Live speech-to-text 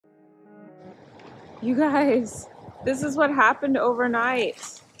You guys, this is what happened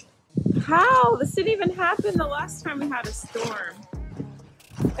overnight. How? This didn't even happen the last time we had a storm.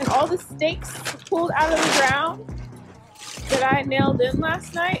 And all the stakes pulled out of the ground that I nailed in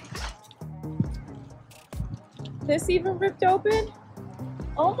last night, this even ripped open?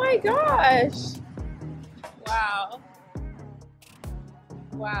 Oh my gosh. Wow.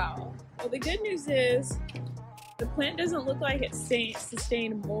 Wow. Well, the good news is the plant doesn't look like it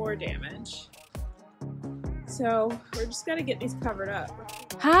sustained more damage. So we're just gonna get these covered up.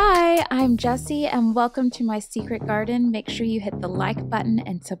 Hi, I'm Jessie and welcome to my secret garden. Make sure you hit the like button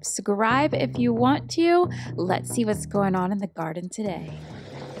and subscribe if you want to. Let's see what's going on in the garden today.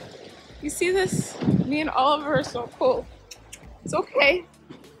 You see this? Me and Oliver are so cool. It's okay.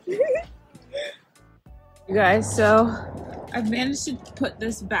 You guys, so I've managed to put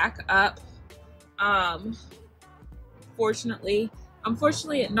this back up.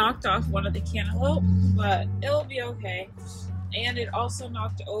 Unfortunately, it knocked off one of the cantaloupe, but it'll be okay. And it also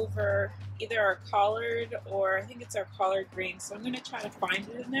knocked over either our collard or I think it's our collard green. So I'm going to try to find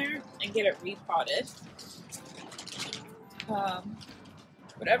it in there and get it repotted.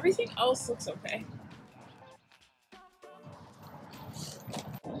 But everything else looks okay.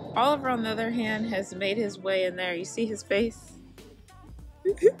 Oliver, on the other hand, has made his way in there. You see his face?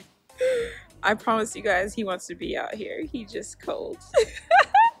 I promise you guys, he wants to be out here. He's just cold.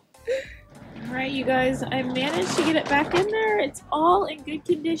 Alright, you guys, I managed to get it back in there. It's all in good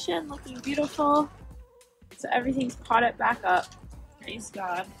condition, looking beautiful. So everything's potted back up. Praise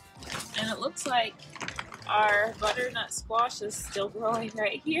God. And it looks like our butternut squash is still growing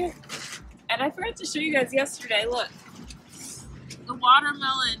right here. And I forgot to show you guys yesterday, look. The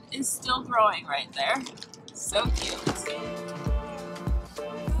watermelon is still growing right there. So cute.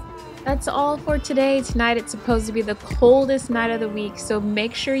 That's all for today. Tonight it's supposed to be the coldest night of the week, so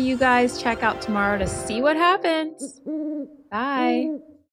make sure you guys check out tomorrow to see what happens. Bye.